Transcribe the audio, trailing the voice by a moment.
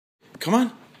Come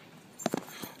on.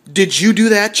 Did you do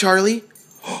that, Charlie?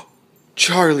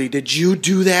 Charlie, did you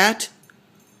do that?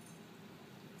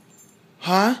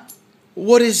 Huh?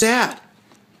 What is that?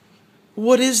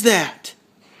 What is that?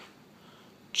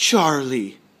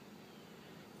 Charlie.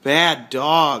 Bad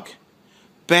dog.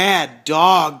 Bad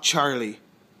dog, Charlie.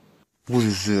 What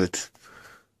is it?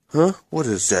 Huh? What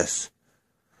is this?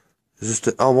 Is this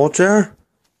the Elmo chair?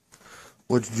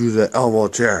 What'd you do to that Elmo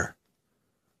chair?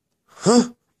 Huh?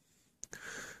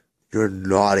 You're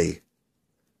naughty.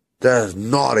 That is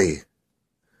naughty.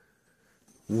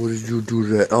 What did you do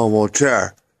to that Elmo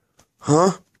chair?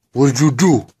 Huh? What did you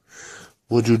do?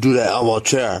 What did you do to that Elmo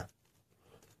chair?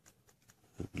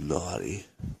 Naughty.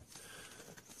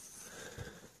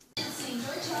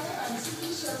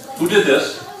 Who did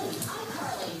this?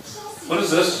 What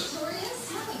is this?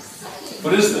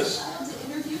 What is this?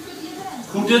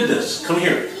 Who did this? Come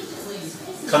here.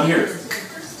 Come here.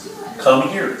 Come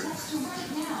here.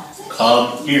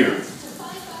 Come here.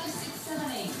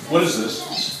 What is this?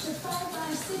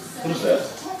 What is that?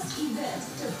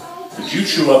 Did you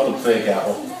chew up the fake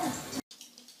apple?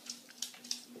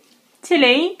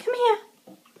 Tilly, come here.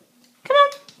 Come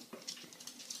on.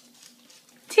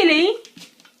 Tilly.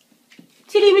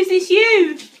 Tilly, was this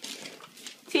you?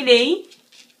 Tilly,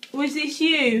 was this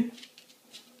you?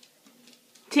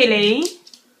 Tilly?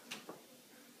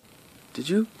 Did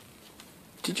you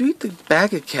eat the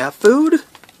bag of cat food?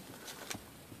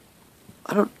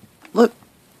 I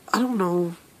don't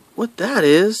know what that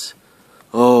is.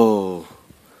 Oh.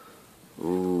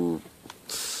 Ooh.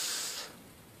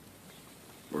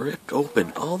 Ripped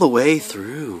open all the way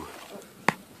through.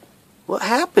 What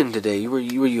happened today? Were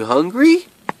you hungry?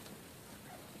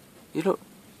 You don't...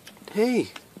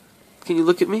 Hey, can you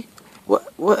look at me?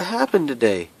 What happened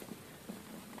today?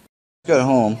 Got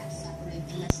home,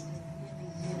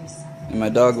 and my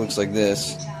dog looks like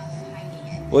this.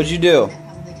 What'd you do?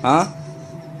 Huh?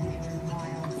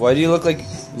 Why do you look like...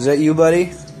 Is that you,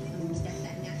 buddy?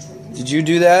 Did you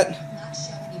do that?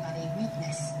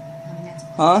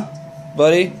 Huh?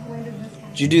 Buddy?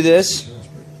 Did you do this?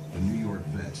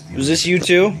 Was this you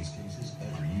too?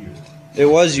 It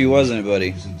was you, wasn't it,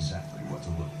 buddy?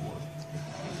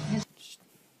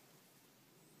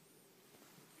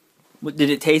 What,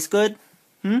 did it taste good?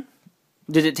 Did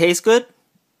it taste good?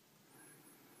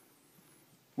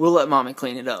 We'll let Mommy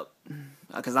clean it up,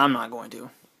 because I'm not going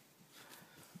to.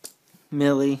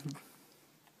 Millie.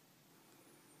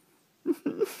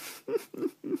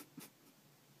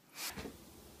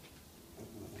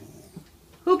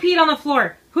 Who peed on the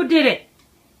floor? Who did it?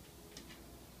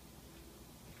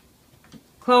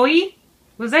 Chloe?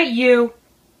 Was that you?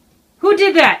 Who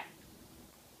did that?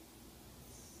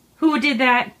 Who did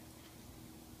that?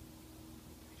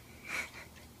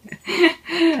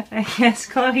 I guess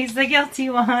Chloe's the guilty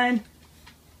one.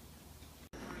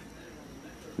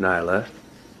 Nyla,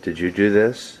 did you do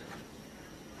this?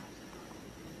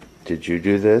 Did you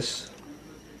do this?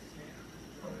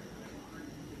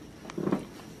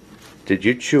 Did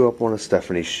you chew up one of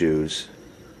Stephanie's shoes?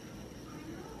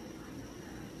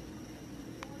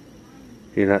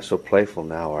 You're not so playful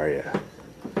now, are you?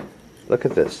 Look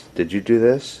at this. Did you do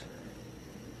this?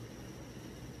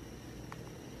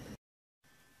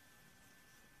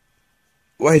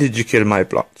 Why did you kill my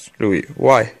plants, Louis?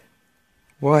 Why?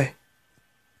 Why?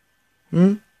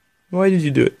 Why did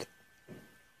you do it?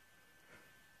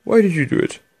 Why did you do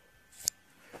it?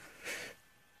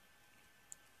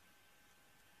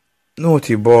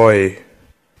 Naughty boy.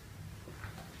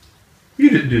 You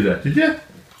didn't do that, did you?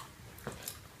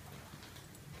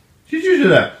 Did you do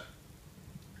that?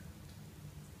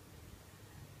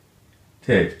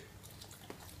 Ted.